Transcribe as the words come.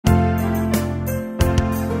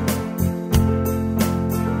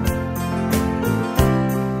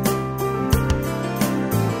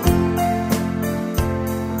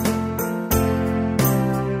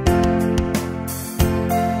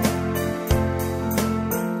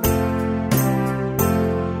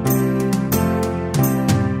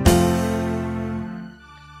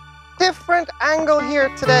angle here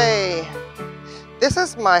today. This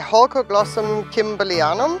is my Holcoglossum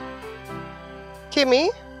kimberlianum. Kimmy,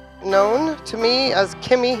 known to me as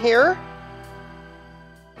Kimmy here.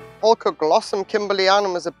 Holcoglossum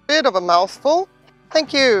kimberlianum is a bit of a mouthful.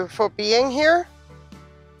 Thank you for being here,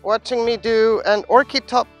 watching me do an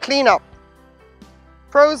Orchitop cleanup.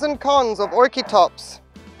 Pros and cons of Orchitops.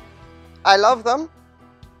 I love them.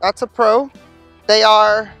 That's a pro. They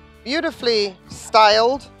are beautifully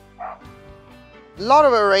styled. A lot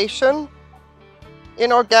of aeration.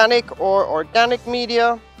 Inorganic or organic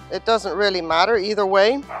media. It doesn't really matter either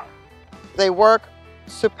way. They work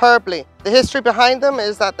superbly. The history behind them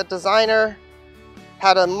is that the designer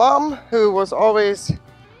had a mom who was always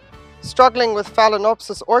struggling with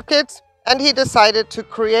Phalaenopsis orchids, and he decided to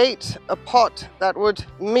create a pot that would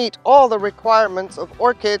meet all the requirements of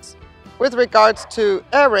orchids with regards to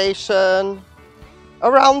aeration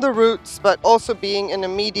around the roots, but also being in a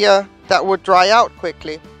media that would dry out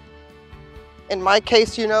quickly. In my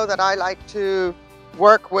case, you know that I like to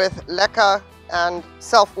work with Leca and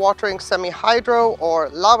self-watering semi-hydro or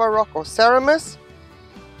lava rock or ceramis.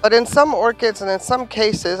 But in some orchids and in some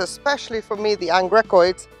cases, especially for me, the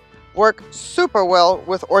ANGRAECOIDS work super well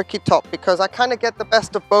with Orchitop because I kind of get the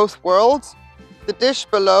best of both worlds. The dish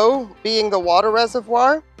below being the water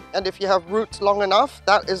reservoir, and if you have roots long enough,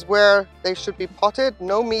 that is where they should be potted.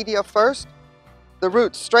 No media first, the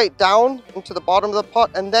roots straight down into the bottom of the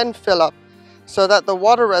pot and then fill up so that the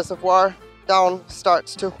water reservoir down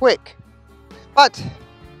starts to wick. But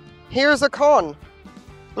here's a con.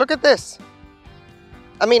 Look at this.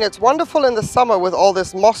 I mean, it's wonderful in the summer with all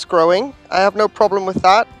this moss growing. I have no problem with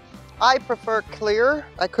that. I prefer clear.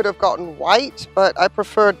 I could have gotten white, but I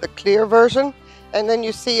preferred the clear version. And then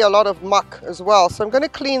you see a lot of muck as well. So I'm going to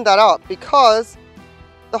clean that up because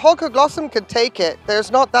the Holcoglossum can take it.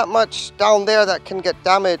 There's not that much down there that can get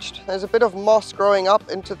damaged. There's a bit of moss growing up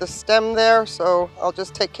into the stem there, so I'll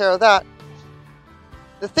just take care of that.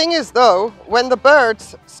 The thing is though, when the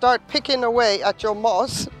birds start picking away at your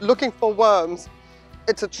moss looking for worms,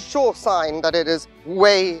 it's a sure sign that it is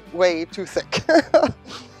way, way too thick.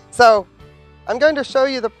 So I'm going to show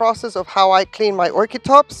you the process of how I clean my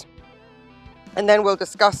Orchitops, and then we'll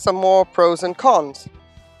discuss some more pros and cons.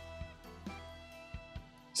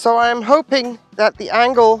 So I'm hoping that the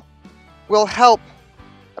angle will help.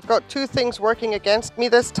 I've got two things working against me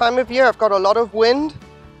this time of year. I've got a lot of wind,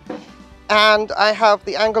 and I have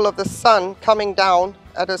the angle of the sun coming down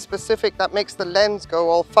at a specific that makes the lens go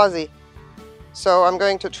all fuzzy. So I'm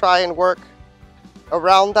going to try and work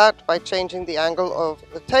around that by changing the angle of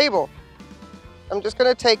the table. I'm just going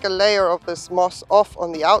to take a layer of this moss off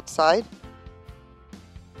on the outside.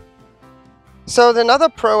 So another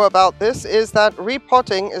pro about this is that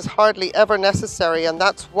repotting is hardly ever necessary, and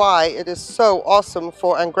that's why it is so awesome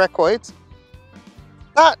for ANGRAECOIDS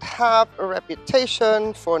that have a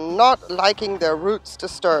reputation for not liking their roots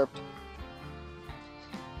disturbed.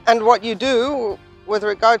 And what you do with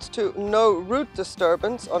regards to no root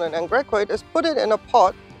disturbance on an ANGRAECOID is put it in a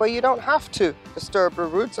pot where you don't have to disturb the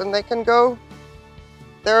roots, and they can go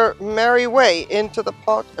their merry way into the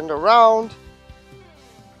pot and around.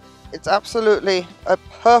 It's absolutely a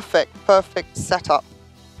perfect setup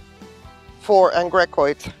for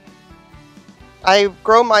ANGRAECOIDs. I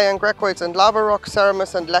grow my ANGRAECOIDs in lava rock,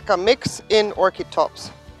 ceramis and Leca mix in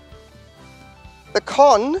Orchitops. The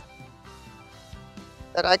con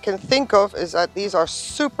that I can think of is that these are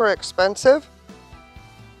super expensive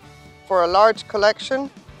for a large collection.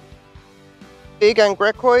 Big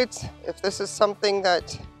ANGRAECOIDs, if this is something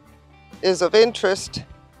that is of interest,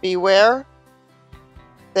 beware.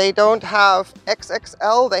 They don't have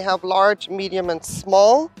XXL, they have large, medium and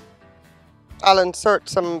small. I'll insert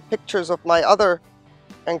some pictures of my other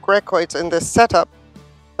ANGRAECOIDs in this setup,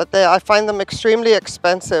 but I find them extremely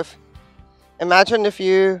expensive. Imagine if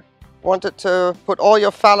you wanted to put all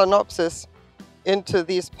your Phalaenopsis into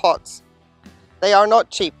these pots. They are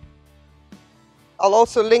not cheap. I'll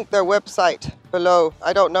also link their website below.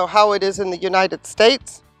 I don't know how it is in the United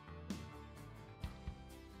States.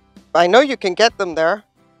 I know you can get them there,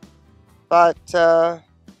 but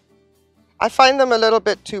I find them a little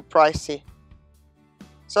bit too pricey.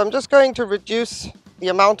 So I'm just going to reduce the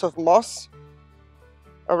amount of moss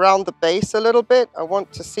around the base a little bit. I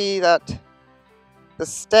want to see that the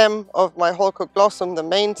stem of my Holcoglossum, the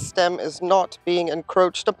main stem, is not being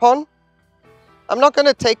encroached upon. I'm not going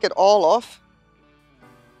to take it all off,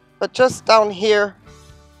 but just down here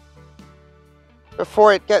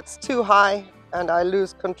before it gets too high and I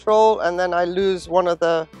lose control, and then I lose one of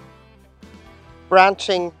the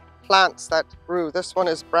branching plants that grew. This one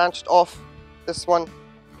is branched off, this one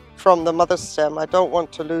from the mother stem. I don't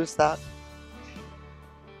want to lose that.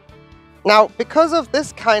 Now, because of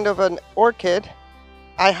this kind of an orchid,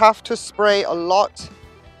 I have to spray a lot,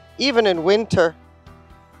 even in winter,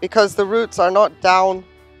 because the roots are not down.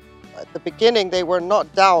 At the beginning, they were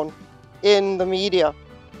not down in the media.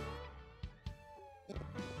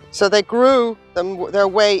 So they grew their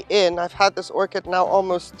way in. I've had this orchid now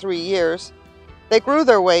almost 3 years. They grew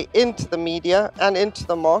their way into the media and into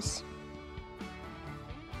the moss.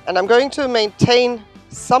 And I'm going to maintain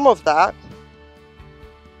some of that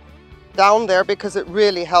down there because it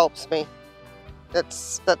really helps me.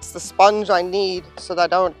 That's the sponge I need so that I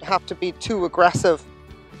don't have to be too aggressive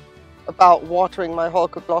about watering my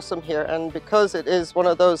Holcoglossom here. And because it is one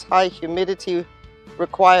of those high humidity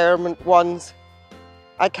requirement ones,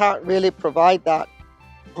 I can't really provide that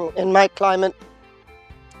in my climate.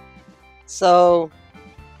 So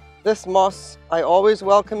this moss, I always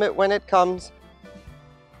welcome it when it comes,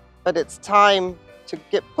 but it's time to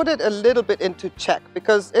put it a little bit into check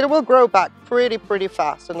because it will grow back pretty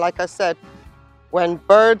fast. And like I said, when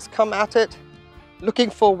birds come at it looking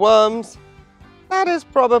for worms, that is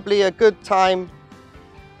probably a good time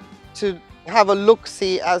to have a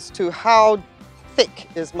look-see as to how thick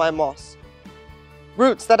is my moss.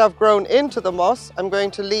 Roots that have grown into the moss, I'm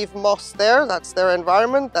going to leave moss there. That's their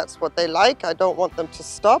environment. That's what they like. I don't want them to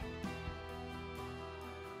stop.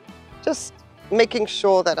 Just making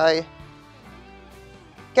sure that I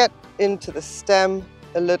get into the stem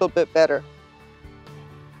a little bit better.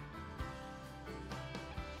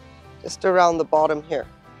 Just around the bottom here.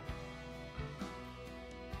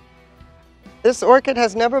 This orchid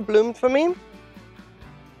has never bloomed for me.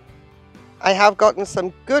 I have gotten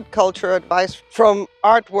some good culture advice from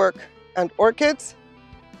Artwork and Orchids.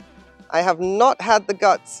 I have not had the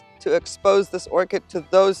guts to expose this orchid to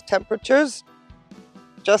those temperatures,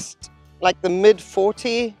 just like the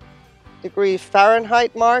mid-40 degree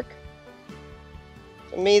Fahrenheit mark.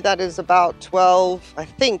 To me, that is about 12, I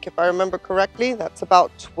think, if I remember correctly, that's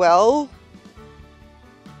about 12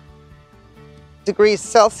 degrees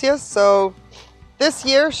Celsius. So this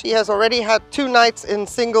year, she has already had 2 nights in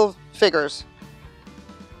single figures.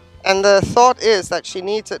 And the thought is that she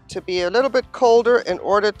needs it to be a little bit colder in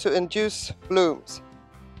order to induce blooms.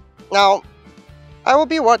 Now, I will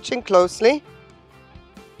be watching closely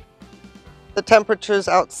the temperatures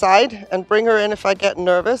outside and bring her in if I get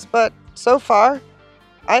nervous, but so far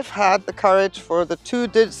I've had the courage for the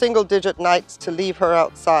 2 single-digit nights to leave her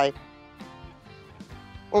outside.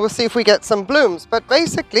 We'll see if we get some blooms, but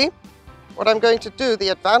basically what I'm going to do, the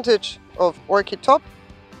advantage of Orchitop,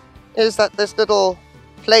 is that this little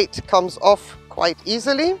plate comes off quite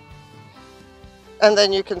easily, and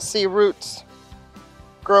then you can see roots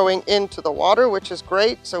growing into the water, which is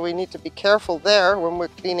great, so we need to be careful there when we're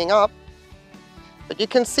cleaning up. But you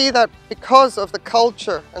can see that because of the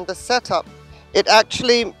culture and the setup, it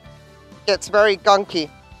actually gets very gunky.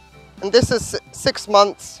 And this is 6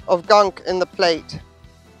 months of gunk in the plate.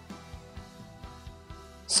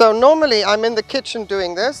 So normally I'm in the kitchen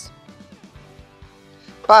doing this,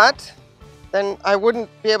 but then I wouldn't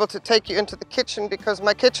be able to take you into the kitchen because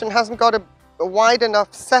my kitchen hasn't got a wide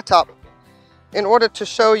enough setup in order to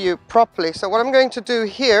show you properly. So what I'm going to do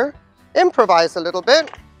here, improvise a little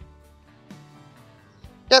bit,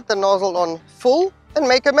 get the nozzle on full and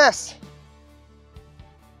make a mess.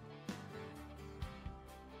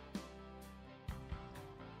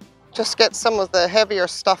 Just get some of the heavier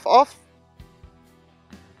stuff off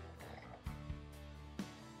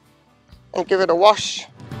and give it a wash.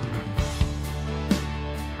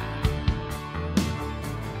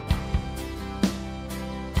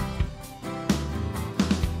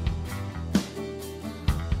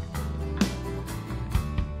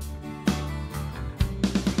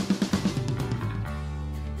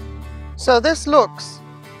 So this looks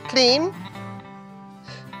clean.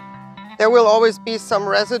 There will always be some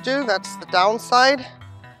residue, that's the downside.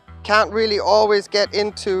 Can't really always get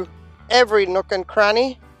into every nook and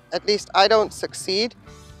cranny, at least I don't succeed.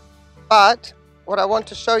 But what I want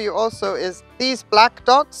to show you also is these black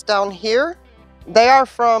dots down here, they are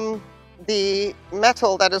from the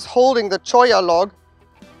metal that is holding the cholla log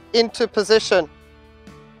into position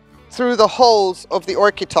through the holes of the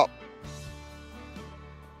Orchitop.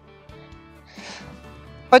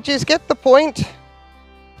 But you get the point.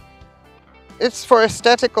 It's for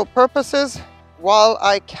aesthetical purposes while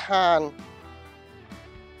I can.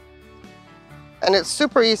 And it's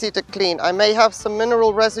super easy to clean. I may have some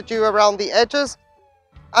mineral residue around the edges.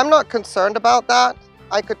 I'm not concerned about that.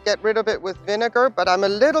 I could get rid of it with vinegar, but I'm a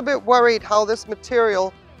little bit worried how this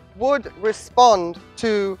material would respond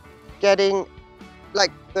to getting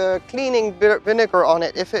like the cleaning vinegar on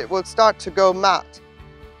it if it would start to go matte.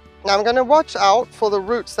 Now I'm going to watch out for the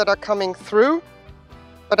roots that are coming through,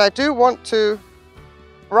 but I do want to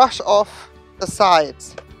brush off the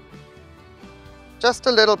sides just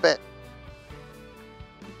a little bit.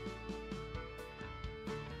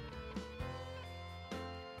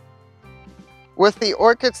 With the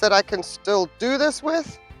orchids that I can still do this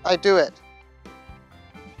with, I do it.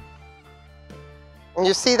 And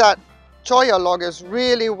you see that cholla log is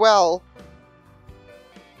really well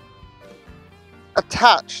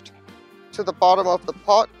attached to the bottom of the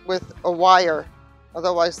pot with a wire.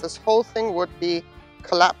 Otherwise this whole thing would be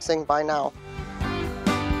collapsing by now.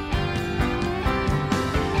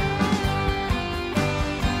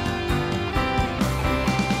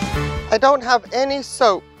 I don't have any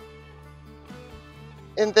soap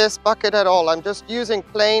in this bucket at all. I'm just using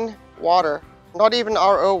plain water, not even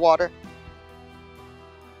RO water.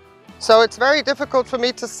 So it's very difficult for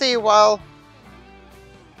me to see while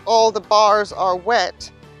all the bars are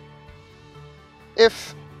wet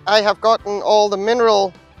if I have gotten all the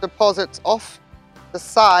mineral deposits off the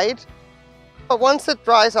side. But once it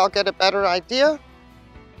dries, I'll get a better idea.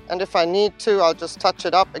 And if I need to, I'll just touch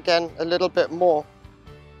it up again a little bit more.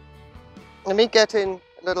 Let me get in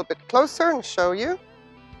a little bit closer and show you,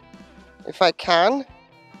 if I can.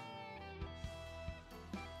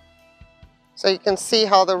 So you can see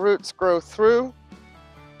how the roots grow through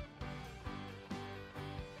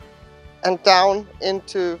and down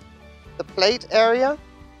into the plate area.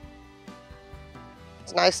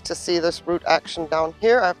 It's nice to see this root action down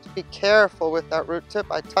here. I have to be careful with that root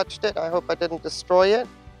tip. I touched it. I hope I didn't destroy it.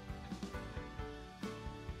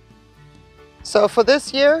 So for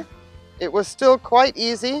this year, it was still quite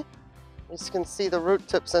easy. You can see the root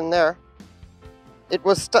tips in there. It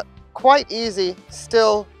was quite easy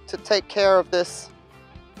still to take care of this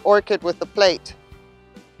orchid with the plate.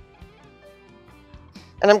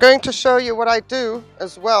 And I'm going to show you what I do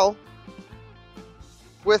as well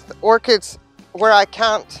with orchids where I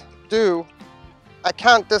can't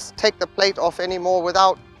just take the plate off anymore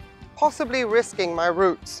without possibly risking my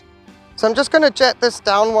roots. So I'm just going to jet this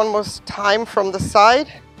down one more time from the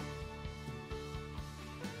side.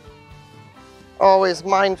 Always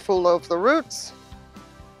mindful of the roots.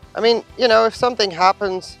 I mean, you know, if something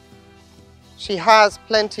happens, she has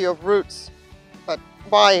plenty of roots, but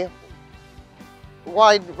why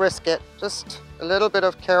risk it? Just a little bit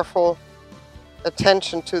of careful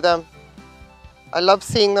attention to them. I love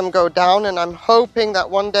seeing them go down, and I'm hoping that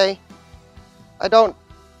one day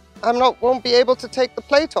won't be able to take the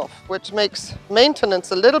plate off, which makes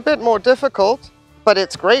maintenance a little bit more difficult, but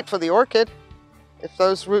it's great for the orchid if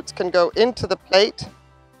those roots can go into the plate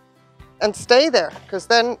and stay there, because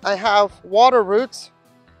then I have water roots,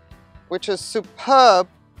 which is superb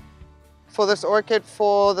for this orchid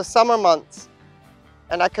for the summer months.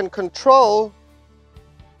 And I can control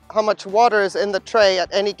how much water is in the tray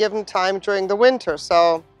at any given time during the winter.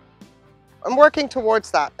 So I'm working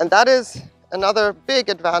towards that. And that is another big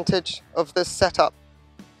advantage of this setup.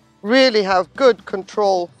 Really have good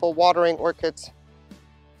control for watering orchids.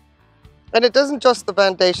 And it isn't just the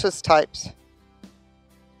Bandaceous types.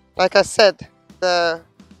 Like I said, the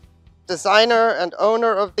designer and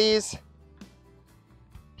owner of these,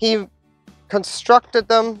 he constructed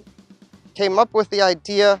them, came up with the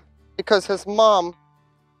idea because his mom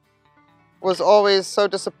was always so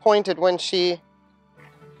disappointed when she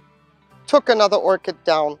took another orchid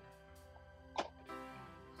down.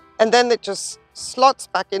 And then it just slots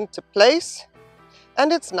back into place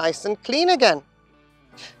and it's nice and clean again.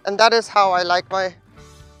 And that is how I like my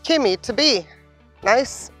Kimmy to be.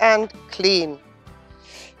 Nice and clean.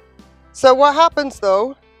 So what happens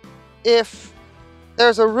though if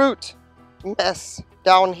there's a root mess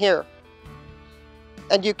down here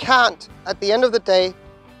and you can't, at the end of the day,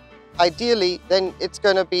 ideally then it's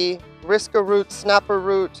going to be risk a root, snap a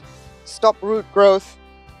root, stop root growth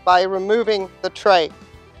by removing the tray.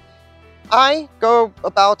 I go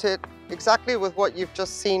about it exactly with what you've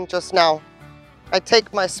just seen just now. I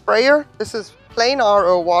take my sprayer, this is plain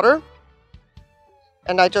RO water,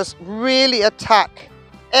 and I just really attack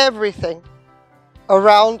everything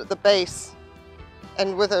around the base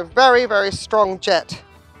and with a very, very strong jet.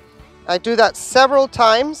 I do that several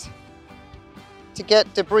times to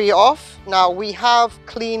get debris off. Now we have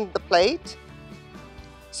cleaned the plate,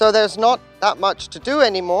 so there's not that much to do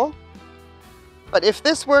anymore. But if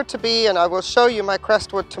this were to be, and I will show you my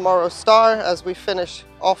Crestwood Tomorrow Star as we finish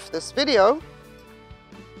off this video,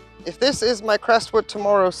 if this is my Crestwood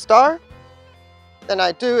Tomorrow Star, then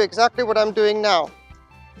I do exactly what I'm doing now.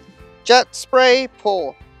 Jet spray,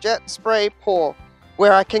 pour. Jet spray, pour.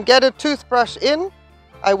 Where I can get a toothbrush in,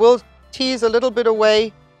 I will tease a little bit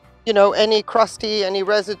away you know, any crusty, any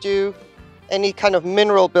residue, any kind of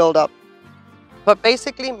mineral buildup. But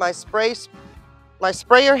basically my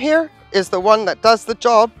sprayer here is the one that does the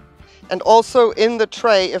job. And also in the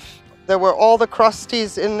tray, if there were all the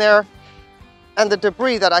crusties in there and the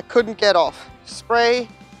debris that I couldn't get off. Spray,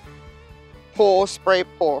 pour, spray,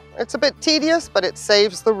 pour. It's a bit tedious, but it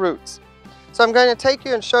saves the roots. So I'm going to take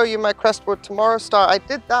you and show you my Crestwood Tomorrow Star. I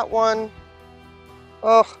did that one,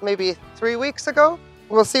 maybe 3 weeks ago.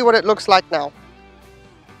 We'll see what it looks like now.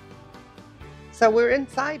 So we're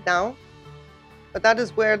inside now, but that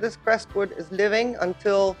is where this Crestwood is living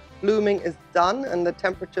until blooming is done and the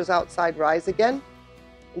temperatures outside rise again.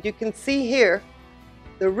 And you can see here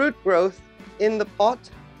the root growth in the pot.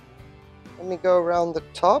 Let me go around the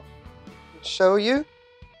top and show you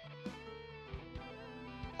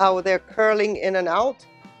how they're curling in and out.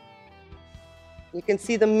 You can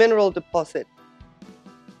see the mineral deposit.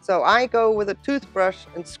 So I go with a toothbrush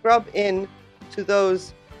and scrub in to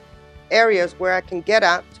those areas where I can get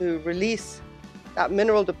at to release that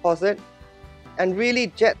mineral deposit and really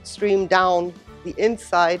jet stream down the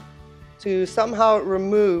inside to somehow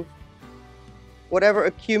remove whatever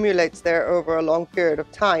accumulates there over a long period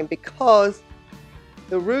of time, because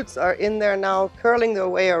the roots are in there now curling their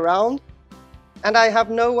way around, and I have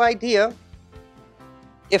no idea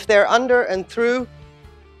if they're under and through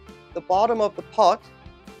the bottom of the pot,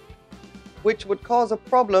 which would cause a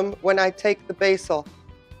problem when I take the base off.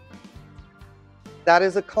 That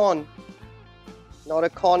is a con. Not a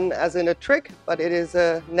con as in a trick, but it is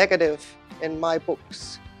a negative in my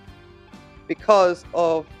books because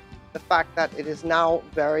of the fact that it is now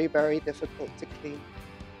very, very difficult to clean.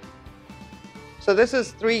 So this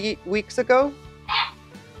is 3 weeks ago,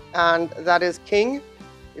 and that is King,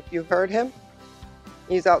 if you heard him.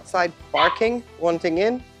 He's outside barking, wanting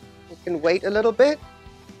in. You can wait a little bit.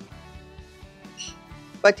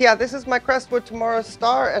 But yeah, this is my Crestwood Tomorrow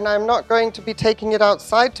Star, and I'm not going to be taking it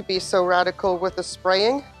outside to be so radical with the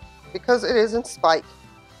spraying because it is in spike.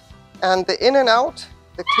 And the in and out,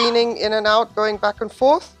 the cleaning in and out, going back and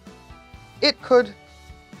forth, it could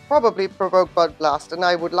probably provoke bud blast, and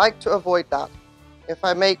I would like to avoid that. If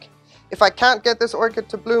I can't get this orchid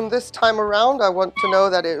to bloom this time around, I want to know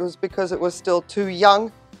that it was because it was still too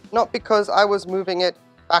young, not because I was moving it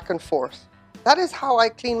back and forth. That is how I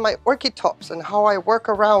clean my Orchitops and how I work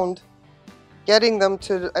around getting them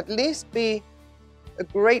to at least be a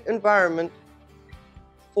great environment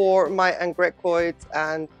for my ANGRAECOIDS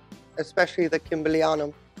and especially the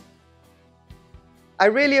Kimberlianum. I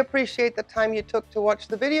really appreciate the time you took to watch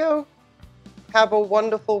the video. Have a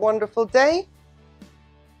wonderful, wonderful day.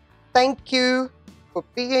 Thank you for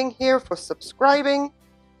being here, for subscribing,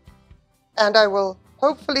 and I will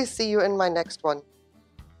hopefully see you in my next one.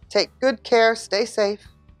 Take good care, stay safe.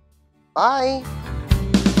 Bye.